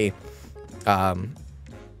like, hey,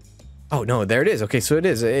 oh no, there it is. Okay, so it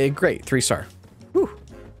is a great 3-star. Whew.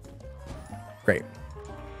 Great.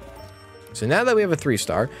 So now that we have a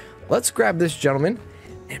 3-star, let's grab this gentleman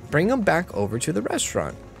and bring him back over to the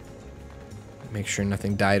restaurant. Make sure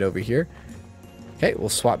nothing died over here. Okay, we'll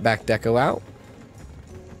swap back Deco out.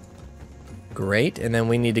 Great, and then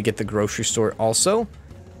we need to get the grocery store also.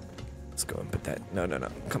 Let's go and put that. No.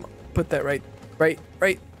 Come on, put that right.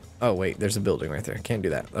 Oh wait, there's a building right there. Can't do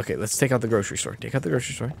that. Okay, let's take out the grocery store. Take out the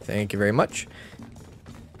grocery store. Thank you very much.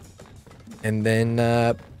 And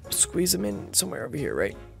then squeeze them in somewhere over here,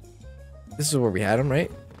 right? This is where we had them,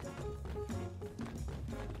 right?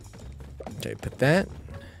 Okay, put that.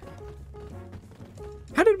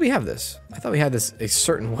 How did we have this? I thought we had this a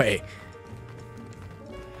certain way.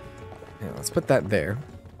 Yeah, let's put that there.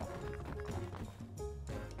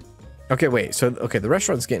 Okay, wait. So, okay, the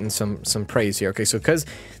restaurant's getting some praise here. Okay, so because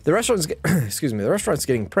the restaurant's excuse me, the restaurant's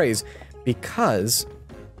getting praise because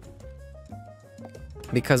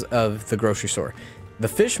of the grocery store. The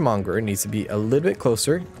fishmonger needs to be a little bit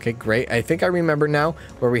closer. Okay, great. I think I remember now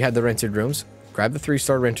where we had the rented rooms. Grab the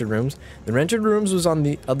 3-star rented rooms. The rented rooms was on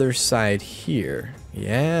the other side here.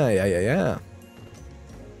 Yeah.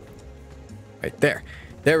 Right there.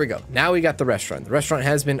 There we go. Now we got the restaurant. The restaurant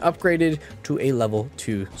has been upgraded to a level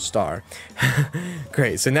 2-star.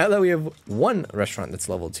 Great. So now that we have one restaurant that's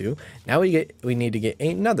level 2, now we need to get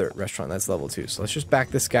another restaurant that's level 2. So let's just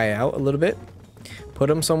back this guy out a little bit. Put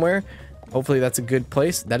him somewhere. Hopefully that's a good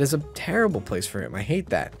place. That is a terrible place for him. I hate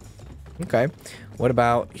that. Okay. What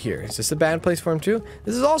about here? Is this a bad place for him too?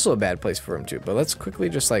 This is also a bad place for him too. But let's quickly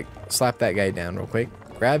just like slap that guy down real quick.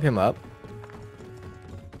 Grab him up.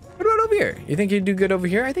 What about over here? You think he'd do good over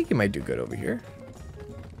here? I think he might do good over here.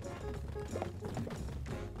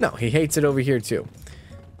 No, he hates it over here too.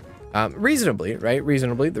 Reasonably, right?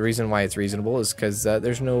 Reasonably. The reason why it's reasonable is because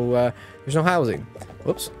there's no housing.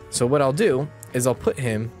 Whoops. So what I'll do is I'll put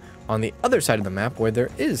him on the other side of the map where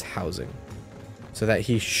there is housing. so that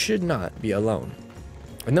he should not be alone.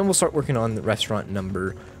 And then we'll start working on the restaurant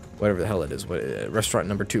number, whatever the hell it is. Restaurant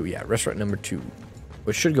number 2. Yeah, restaurant number 2,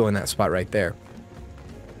 which should go in that spot right there.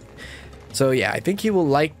 So yeah, I think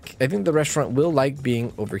the restaurant will like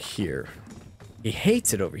being over here. He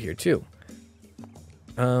hates it over here too.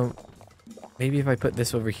 Maybe if I put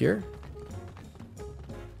this over here.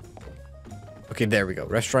 Okay, there we go.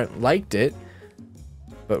 Restaurant liked it,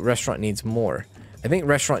 but restaurant needs more. I think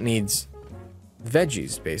restaurant needs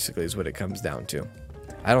veggies, basically, is what it comes down to.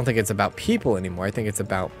 I don't think it's about people anymore. I think it's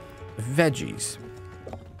about veggies.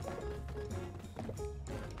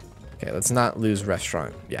 Okay, let's not lose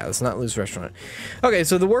restaurant. Yeah, let's not lose restaurant. Okay,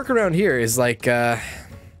 so the workaround here is like,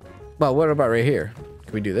 well, what about right here?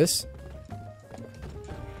 Can we do this?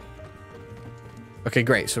 Okay,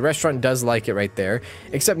 great. So restaurant does like it right there.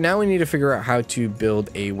 Except now we need to figure out how to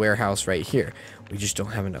build a warehouse right here. We just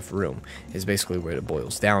don't have enough room, is basically what it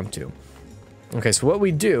boils down to. Okay, so what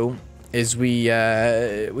we do is we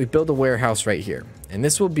build a warehouse right here. And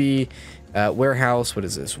this will be warehouse, what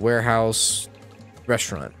is this? Warehouse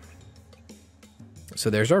restaurant. So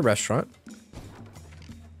there's our restaurant.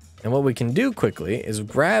 And what we can do quickly is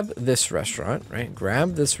grab this restaurant, right?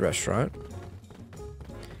 Grab this restaurant.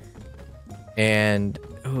 And,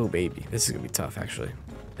 oh baby, this is gonna be tough actually.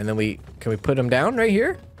 And then can we put them down right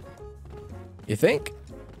here? You think?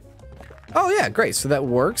 Oh yeah, great, so that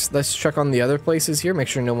works. Let's check on the other places here, make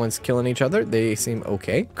sure no one's killing each other. They seem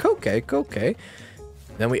okay. Okay.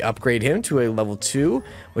 Then we upgrade him to a level 2,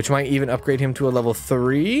 which might even upgrade him to a level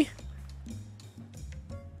 3.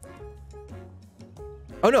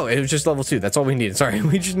 Oh no, it was just level 2. That's all we needed. Sorry,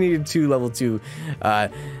 we just needed 2 level 2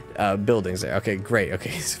 buildings there. Okay, great.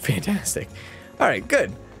 Okay, it's fantastic. All right,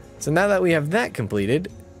 good. So now that we have that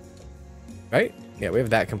completed, right? Yeah, we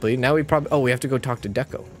have that completed. Now we probably, we have to go talk to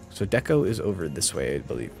Deco. So Deco is over this way, I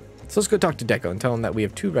believe. So let's go talk to Deco and tell him that we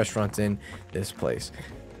have 2 restaurants in this place.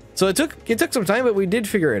 So it took some time, but we did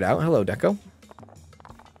figure it out. Hello, Deco.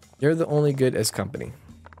 You're the only good as company.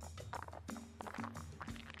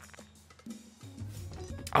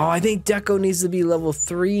 Oh, I think Deco needs to be level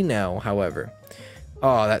 3 now, however.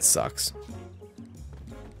 Oh, that sucks.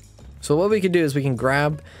 So what we can do is we can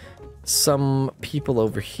grab some people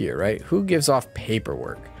over here, right? Who gives off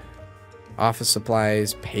paperwork? Office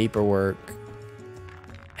supplies, paperwork.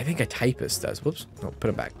 I think a typist does. Whoops. No, put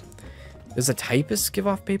it back. Does a typist give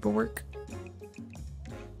off paperwork?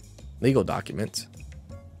 Legal documents.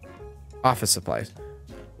 Office supplies.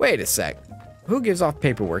 Wait a sec. Who gives off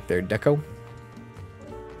paperwork there, Deco?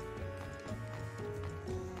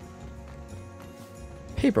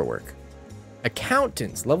 Paperwork.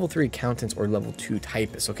 Accountants. Level 3 accountants or level 2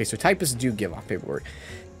 typists. Okay, so typists do give off paperwork.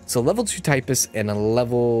 So level 2 typists and a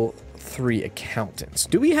level 3 accountants.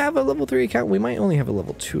 Do we have a level 3 accountant? We might only have a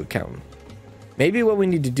level 2 accountant. Maybe what we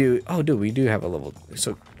need to do... Oh, dude, we do have a level...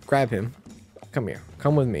 So grab him. Come here.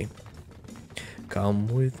 Come with me. Come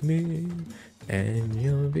with me and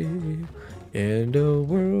you'll be in the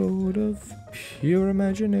world of pure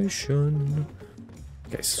imagination.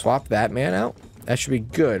 Okay, swap that man out. That should be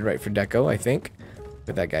good, right, for Deco, I think.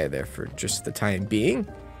 Put that guy there for just the time being.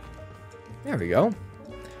 There we go.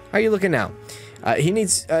 How are you looking now? He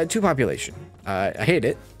needs 2 population. I hate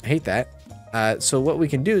it. I hate that. So what we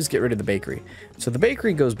can do is get rid of the bakery. So the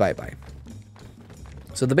bakery goes bye-bye.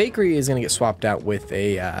 So the bakery is going to get swapped out with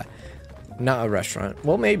a... not a restaurant.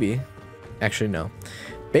 Well, maybe. Actually, no.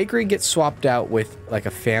 Bakery gets swapped out with, like,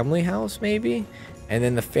 a family house, maybe? And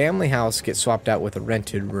then the family house gets swapped out with a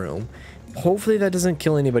rented room. Hopefully that doesn't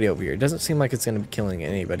kill anybody over here. It doesn't seem like it's going to be killing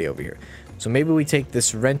anybody over here. So maybe we take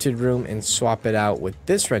this rented room and swap it out with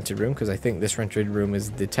this rented room, because I think this rented room is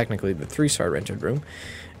technically the 3-star rented room.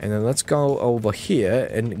 And then let's go over here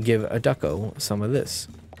and give a Deco some of this.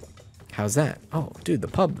 How's that? Oh, dude, the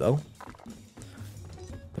pub, though.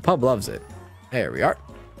 The pub loves it. There we are.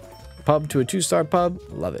 Pub to a 2-star pub.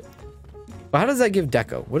 Love it. But how does that give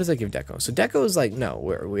Deco? What does that give Deco? So Deco is like,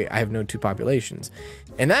 no, I have no 2 populations.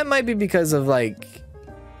 And that might be because of, like...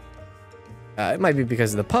 it might be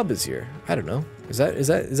because the pub is here. I don't know. Is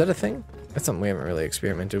that a thing? That's something we haven't really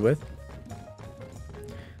experimented with.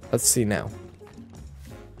 Let's see now.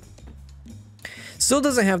 Still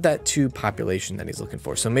doesn't have that 2 population that he's looking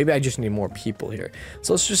for. So maybe I just need more people here.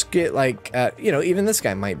 So let's just get, like, you know, even this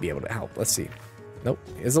guy might be able to help. Let's see. Nope.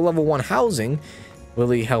 Is a level 1 housing. Will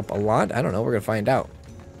he help a lot? I don't know. We're going to find out.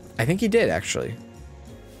 I think he did, actually.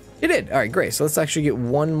 He did. All right, great. So let's actually get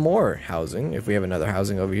 1 more housing, if we have another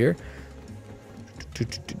housing over here.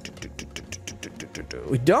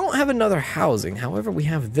 We don't have another housing. However, we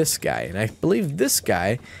have this guy. And I believe this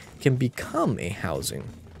guy can become a housing.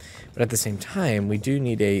 But at the same time, we do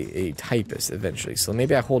need a typist eventually. So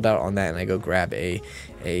maybe I hold out on that and I go grab a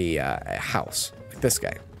house, like this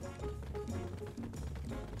guy.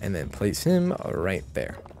 And then place him right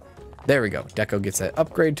there. There we go. Deco gets that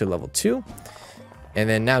upgrade to level 2. And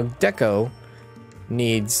then now Deco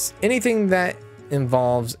needs anything that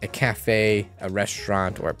involves a cafe, a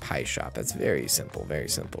restaurant, or a pie shop. That's very simple,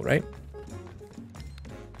 right?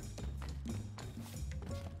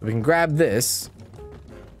 We can grab this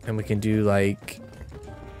and we can do like,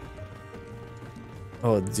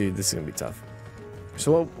 oh dude, this is gonna be tough.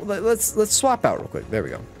 So let's swap out real quick. There we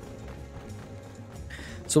go.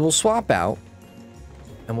 So we'll swap out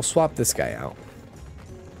and we'll swap this guy out.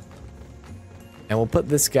 And we'll put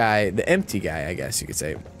this guy, the empty guy, I guess you could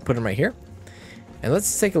say, put him right here. And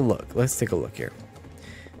let's take a look. Let's take a look here.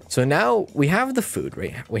 So now we have the food,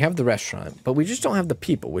 right? We have the restaurant, but we just don't have the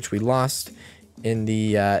people, which we lost in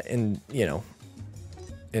the in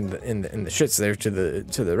the shits there to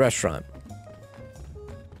the restaurant.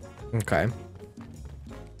 Okay.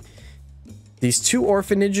 These 2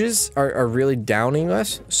 orphanages are really downing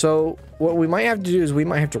us. So what we might have to do is we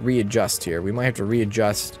might have to readjust here. We might have to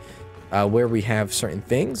readjust where we have certain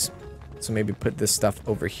things. So maybe put this stuff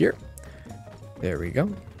over here. There we go.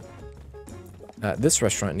 This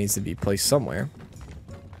restaurant needs to be placed somewhere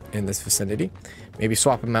in this vicinity. Maybe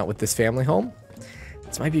swap them out with this family home.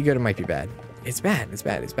 This might be good, it might be bad. It's bad, it's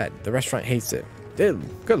bad, it's bad. The restaurant hates it. Dude,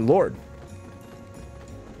 good lord.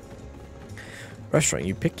 Restaurant,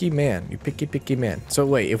 you picky man. You picky man. So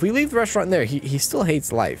wait, if we leave the restaurant there, he still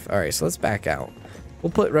hates life. Alright, so let's back out.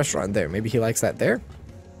 We'll put restaurant there. Maybe he likes that there?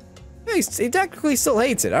 Yeah, he technically still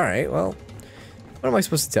hates it. Alright, well, what am I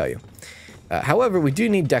supposed to tell you? However, we do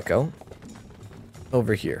need Deco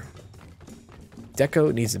over here.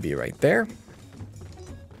 Deco needs to be right there.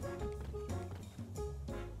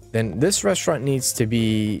 Then this restaurant needs to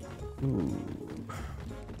be... Ooh.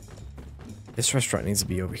 This restaurant needs to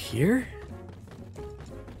be over here?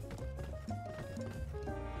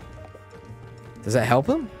 Does that help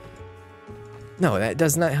him? No, that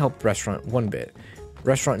does not help restaurant one bit.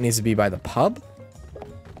 Restaurant needs to be by the pub?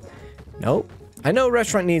 Nope. I know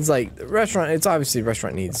restaurant needs like restaurant. It's obviously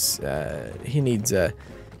restaurant needs. He needs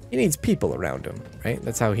people around him, right?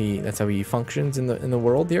 That's how he functions in the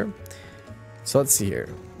world here. So let's see here.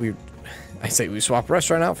 I say we swap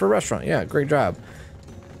restaurant out for restaurant. Yeah, great job.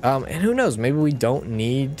 And who knows? Maybe we don't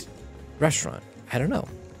need restaurant. I don't know.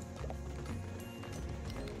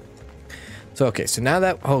 So okay, so now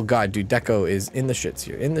that oh god, dude, Deco is in the shits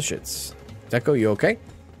here. In the shits. Deco, you okay?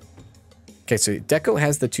 Okay, so Deco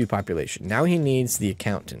has the 2 population. Now he needs the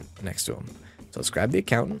accountant next to him. So let's grab the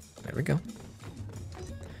accountant. There we go.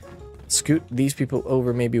 Scoot these people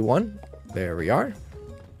over maybe 1. There we are.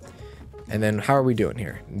 And then how are we doing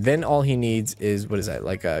here? Then all he needs is, what is that?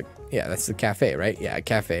 Like a, yeah, that's the cafe, right? Yeah, a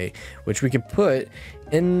cafe, which we could put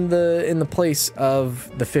in the place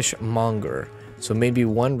of the fishmonger. So maybe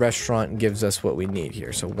 1 restaurant gives us what we need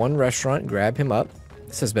here. So 1 restaurant, grab him up.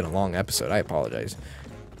 This has been a long episode. I apologize.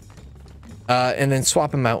 And then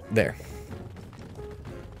swap him out there.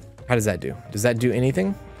 How does that do? Does that do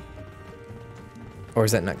anything? Or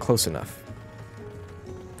is that not close enough?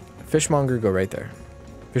 Fishmonger, go right there.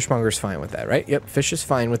 Fishmonger's fine with that, right? Yep, fish is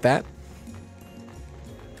fine with that.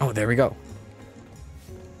 Oh, there we go.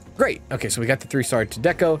 Great. Okay, so we got the 3-star to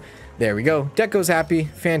Deco. There we go. Deco's happy.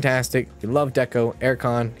 Fantastic. We love Deco.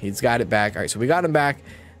 Aircon, he's got it back. All right, so we got him back.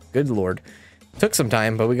 Good lord. Took some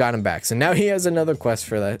time, but we got him back. So now he has another quest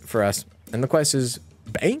for us. And the quest is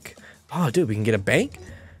bank? Oh, dude, we can get a bank?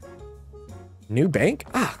 New bank?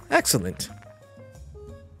 Ah, excellent.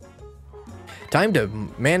 Time to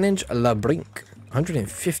manage La Brink.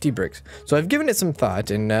 150 bricks. So I've given it some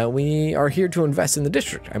thought, and we are here to invest in the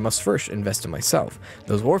district. I must first invest in myself.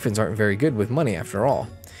 Those orphans aren't very good with money after all.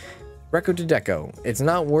 Record to Deco. It's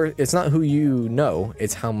not who you know,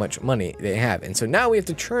 it's how much money they have. And so now we have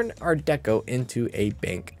to turn our Deco into a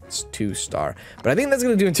bank 2-star. But I think that's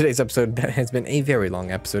going to do in today's episode. That has been a very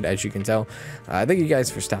long episode, as you can tell. Thank you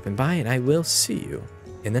guys for stopping by, and I will see you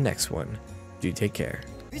in the next one. Do take care.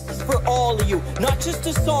 This is for all of you, not just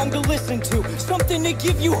a song to listen to, something to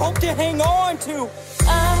give you hope to hang on to.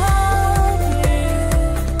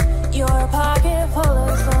 Your pocket full of